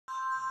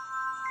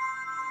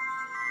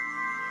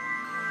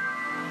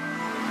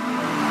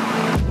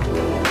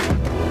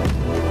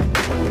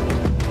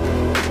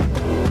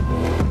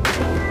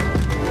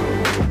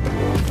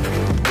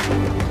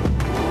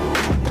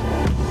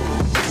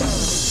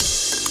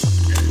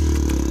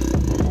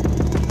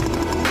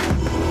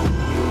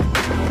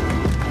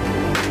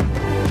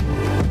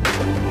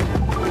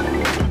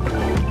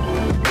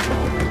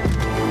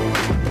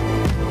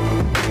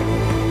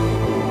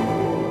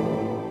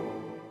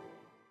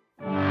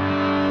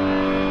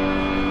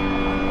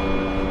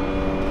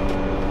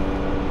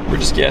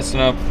just gassing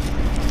up.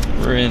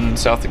 We're in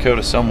South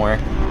Dakota somewhere.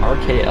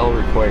 RKL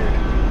required.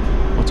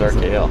 What's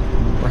RKL?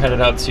 We're headed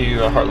out to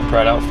Heartland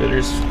Pride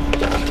Outfitters.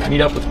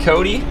 Meet up with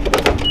Cody.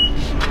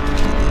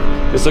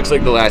 This looks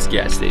like the last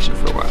gas station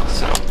for a while,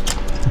 so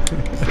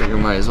I figure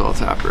might as well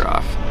top her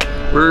off.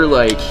 We're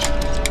like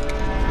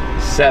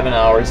 7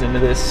 hours into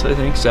this, I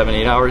think. 7,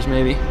 8 hours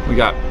maybe. We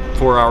got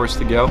 4 hours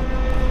to go.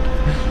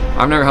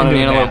 I've never hunted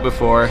antelope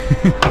before.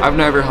 I've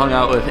never hung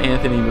out with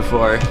Anthony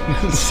before.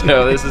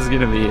 So this is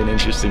gonna be an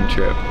interesting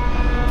trip.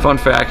 Fun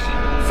fact,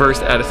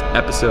 first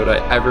episode I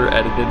ever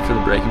edited for the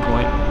Breaking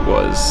Point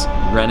was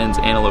Renan's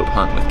antelope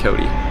hunt with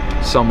Cody.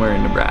 Somewhere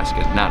in Nebraska,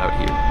 not out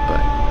here,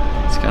 but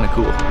it's kind of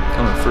cool.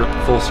 Coming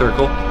full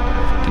circle,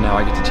 and now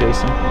I get to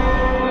chase him.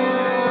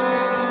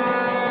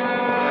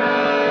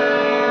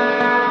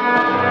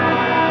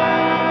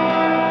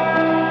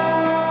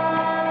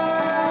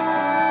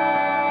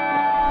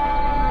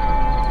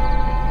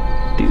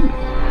 Dude,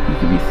 you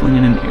could be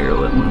flinging an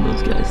arrow at one of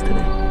those guys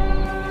today.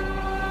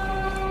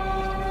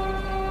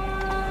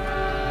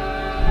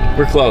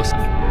 We're close.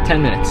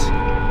 10 minutes.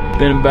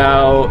 Been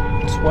about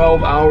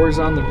 12 hours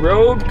on the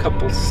road,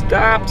 couple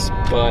stops,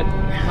 but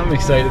I'm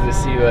excited to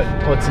see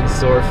what's in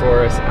store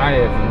for us. I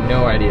have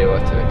no idea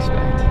what to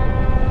expect.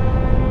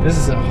 This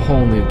is a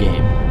whole new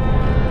game.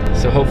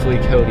 So hopefully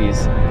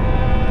Cody's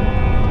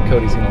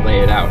gonna lay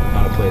it out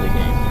how to play the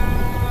game.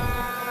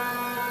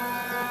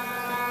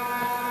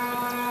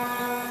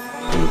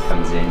 When he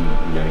comes in,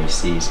 you know, you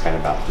see he's kind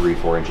of about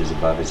 3-4 inches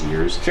above his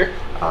ears. Sure.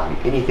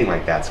 Anything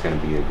like that's going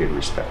to be a good,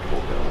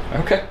 respectable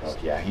bill. Okay.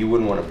 Yeah, you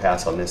wouldn't want to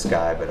pass on this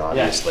guy, but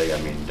obviously, yeah.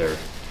 I mean, they're,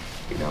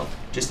 you know,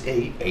 just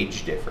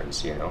age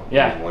difference, you know.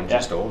 Yeah. One's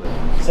just older.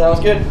 Sounds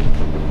good.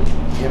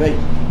 Yeah, mate.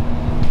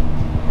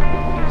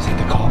 Is that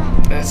the call?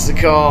 That's the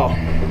call.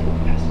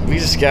 We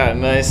just got a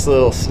nice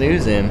little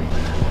snooze in.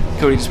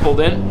 Cody just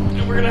pulled in,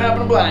 and we're gonna hop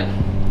in a blind.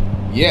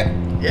 Yeah.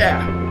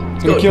 Yeah.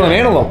 It's gonna kill an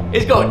antelope.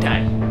 It's go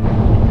time.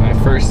 My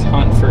first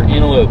hunt for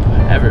antelope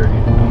ever.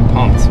 I'm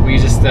pumped. We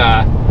just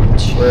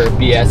were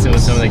BSing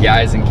with some of the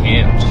guys in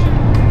camp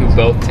who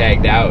both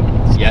tagged out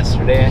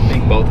yesterday. I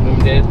think both of them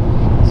did.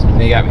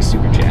 They got me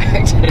super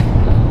jacked.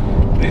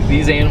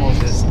 These animals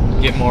just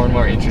get more and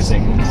more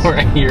interesting the more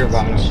I hear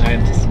about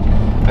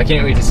them. I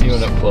can't wait to see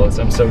one up close.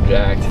 I'm so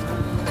jacked.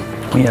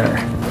 We are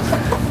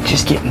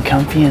just getting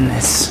comfy in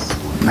this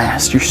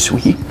master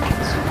suite.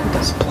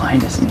 This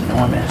blind is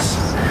enormous.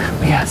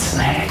 We got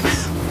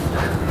snacks.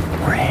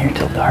 We're here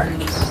till dark.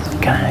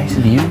 Got a nice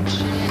view.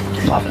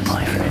 Loving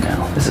life right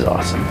now. This is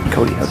awesome.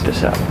 Cody hooked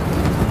us up.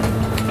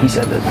 He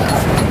said that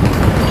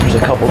there's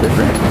a couple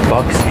different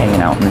bucks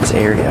hanging out in this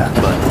area,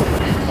 but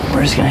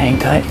we're just gonna hang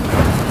tight.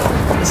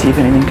 See if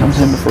anything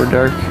comes in before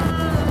dark.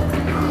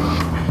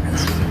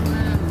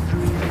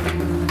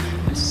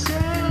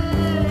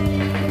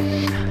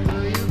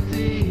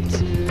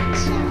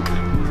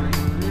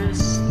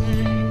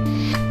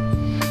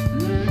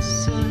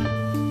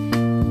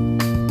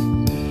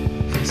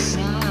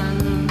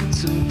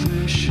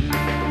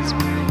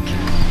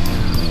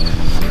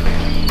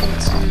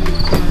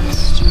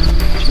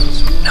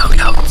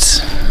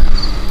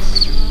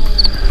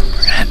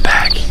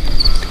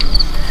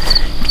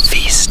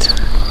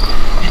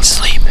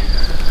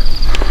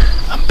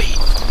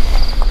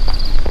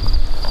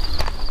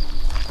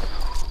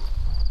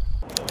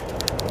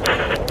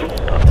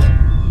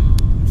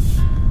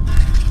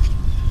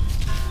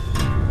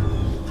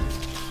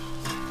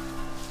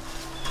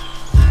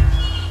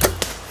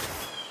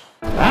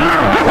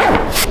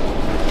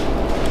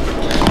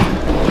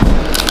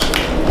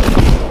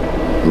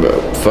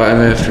 About 5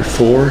 after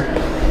 4.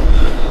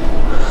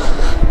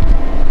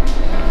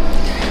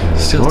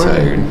 Still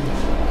tired.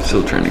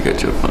 Still trying to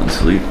catch up on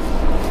sleep.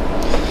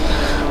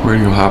 We're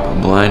gonna go hop a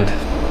blind.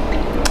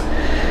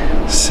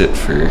 Sit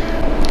for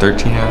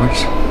 13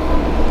 hours.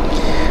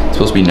 It's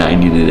supposed to be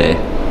 90 today.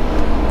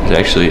 There's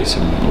actually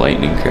some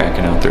lightning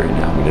cracking out there right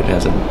now, but it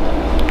hasn't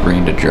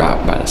rained a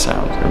drop by the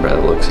sound, or by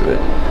the looks of it.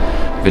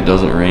 If it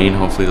doesn't rain,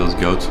 hopefully those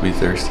goats will be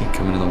thirsty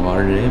coming in the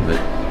water today, but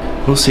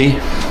we'll see.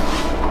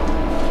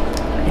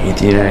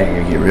 Anthony and I are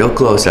gonna get real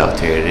close out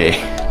there today.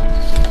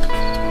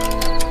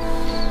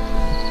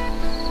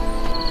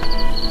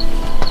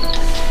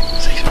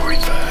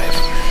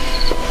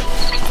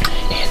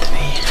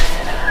 Anthony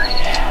and I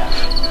have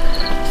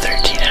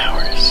 13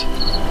 hours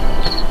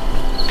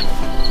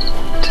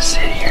to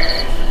sit here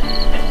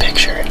and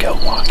picture a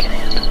goat walking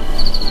in.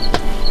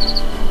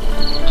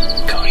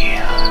 Cody,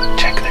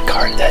 check the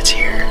card that's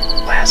here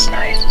last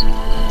night.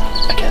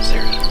 I guess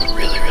there was a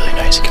really, really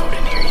nice goat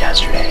in here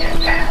yesterday at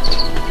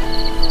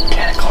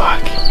 10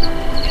 o'clock,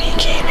 and he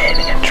came in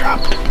and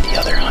dropped the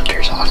other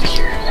hunters off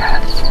here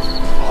at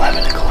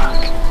 11 o'clock.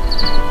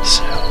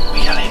 So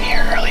we got in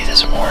here early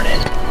this morning.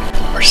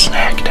 We're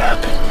snacked up,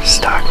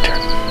 stocked,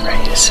 and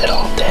ready to sit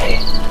all day.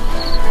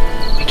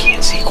 We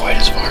can't see quite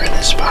as far in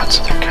this spot,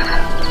 so they're kind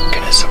of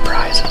gonna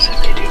surprise us if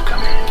they do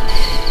come in.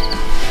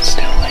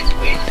 Still like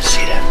waiting to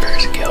see that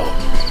first goat.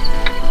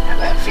 Have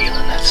that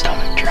feeling, that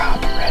stomach drop.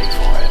 I'm ready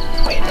for it.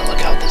 Waiting to look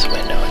out this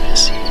window and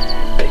just see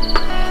big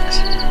prongs.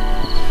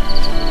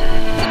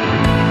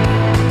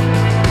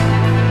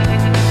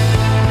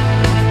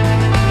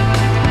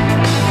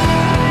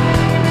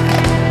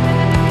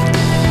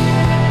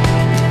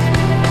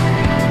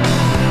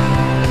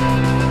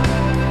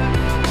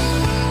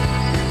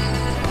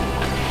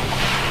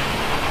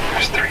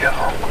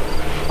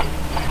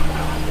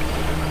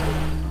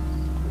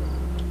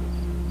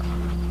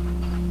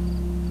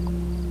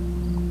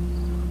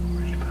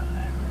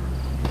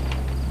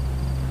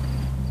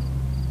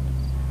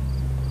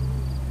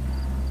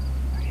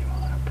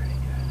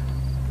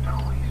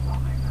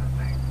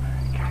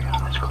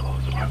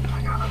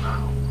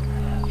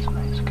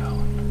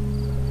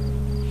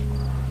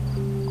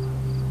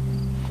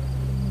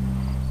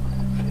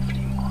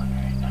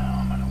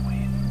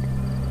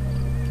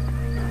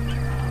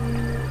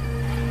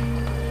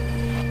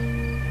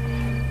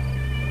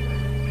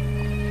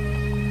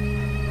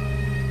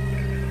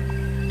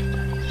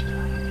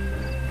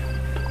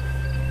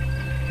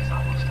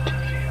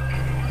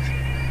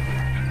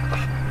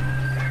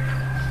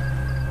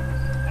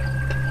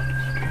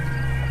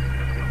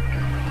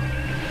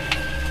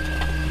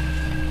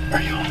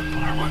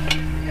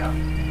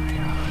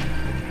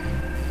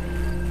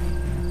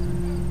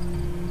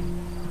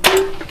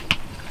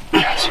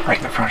 Yes, right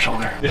in the front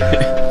shoulder.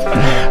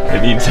 I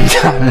need some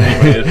time.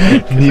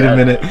 Need a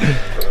minute.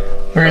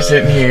 We're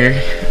sitting here,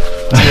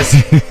 just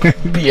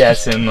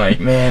BSing, like,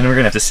 man, we're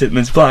gonna have to sit in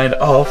this blind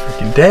all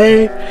freaking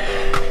day.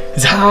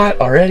 It's hot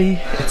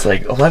already. It's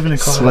like 11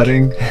 o'clock.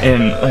 Sweating.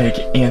 And like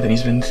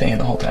Anthony's been saying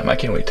the whole time, I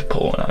can't wait to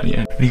pull one on you.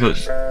 And he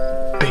goes,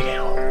 big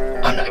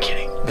antelope. I'm not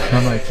kidding. And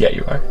I'm like, yeah,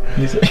 you are.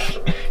 He's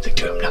like,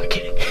 dude, I'm not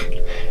kidding.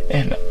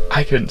 And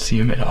I couldn't see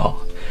him at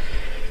all.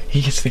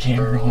 He gets the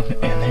camera rolling,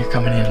 and they're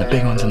coming in, the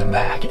big ones in the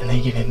back, and they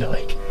get into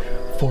like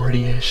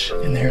 40-ish,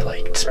 and they're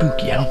like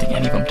spooky. I don't think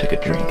any of them took a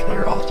drink. They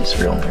were all just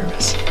real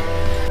nervous.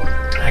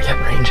 I kept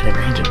ranging and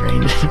ranging and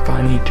ranging, and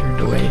finally he turned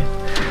away.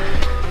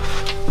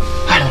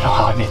 I don't know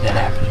how I made that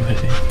happen,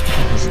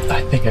 but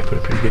I think I put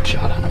a pretty good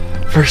shot on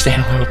him. First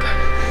antelope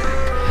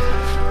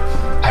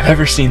I've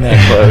ever seen that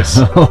close,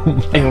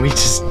 and we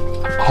just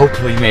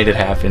hopefully made it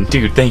happen.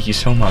 Dude, thank you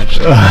so much.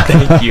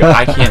 Thank you.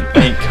 I can't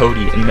thank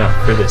Cody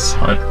enough for this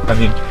hunt. I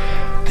mean,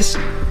 this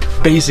is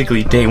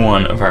basically day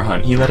one of our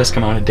hunt. He let us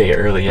come out a day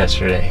early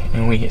yesterday,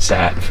 and we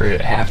sat for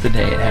half the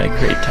day and had a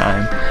great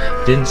time.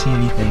 Didn't see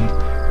anything,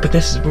 but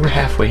we're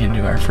halfway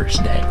into our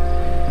first day.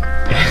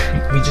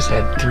 We just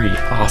had 3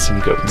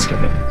 awesome goats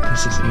come in.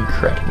 This is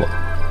incredible.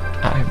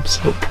 I'm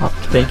so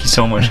pumped. Thank you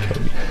so much,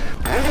 Cody.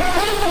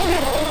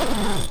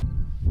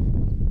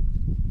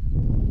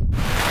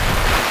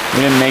 We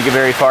didn't make it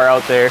very far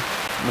out there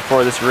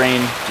before this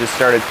rain just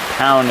started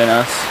pounding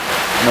us,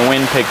 and the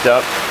wind picked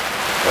up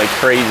like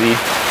crazy.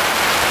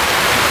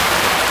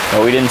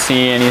 But we didn't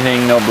see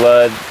anything, no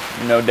blood,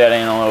 no dead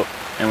antelope,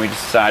 and we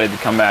just decided to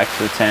come back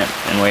to the tent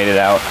and wait it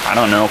out. I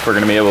don't know if we're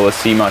gonna be able to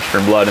see much for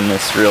blood in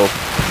this real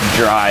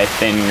dry,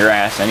 thin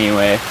grass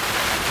anyway.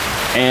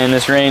 And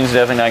this rain's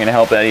definitely not gonna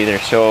help that either.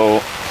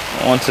 So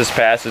once this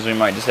passes, we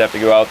might just have to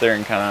go out there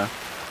and kind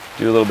of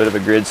do a little bit of a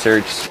grid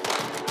search.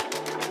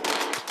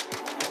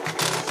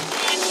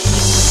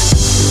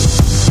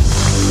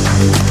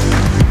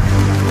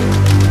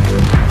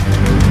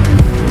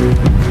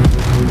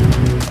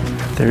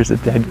 There's a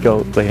dead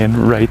goat laying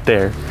right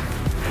there.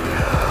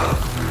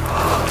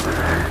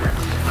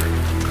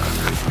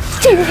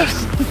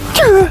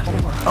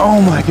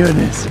 Oh my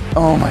goodness.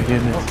 Oh my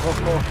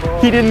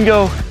goodness. He didn't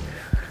go.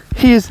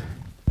 He's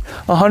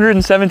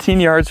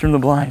 117 yards from the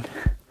blind.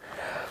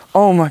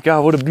 Oh my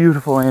God, what a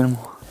beautiful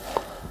animal.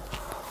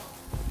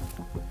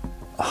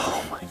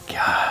 Oh my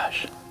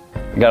gosh.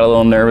 I got a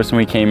little nervous when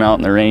we came out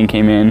and the rain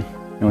came in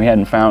and we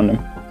hadn't found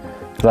him.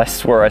 Because I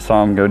swore I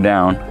saw him go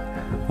down.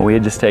 But we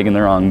had just taken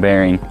the wrong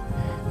bearing.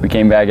 We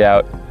came back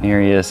out, and here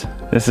he is.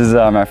 This is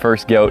my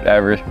first goat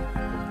ever.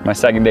 My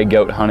second day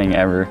goat hunting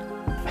ever.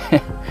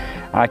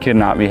 I could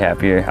not be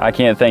happier. I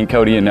can't thank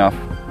Cody enough.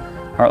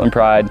 Heartland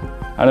Pride.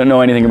 I don't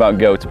know anything about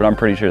goats, but I'm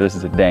pretty sure this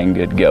is a dang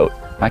good goat.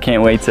 I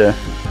can't wait to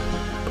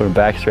put a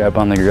back strap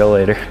on the grill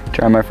later.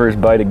 Try my first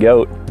bite of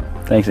goat.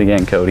 Thanks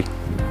again, Cody.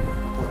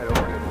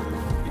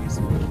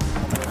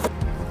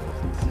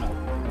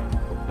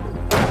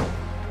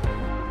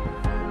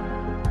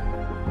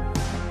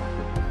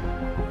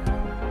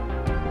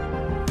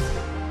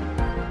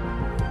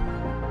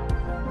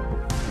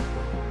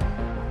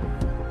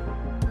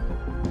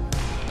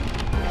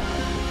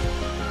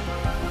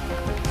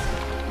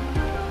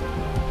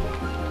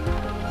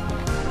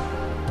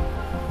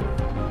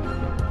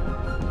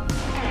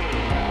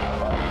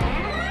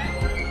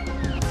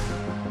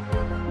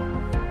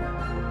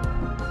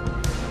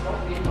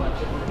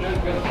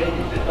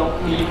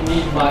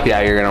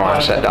 Yeah, you're gonna want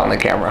to shut down the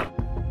camera.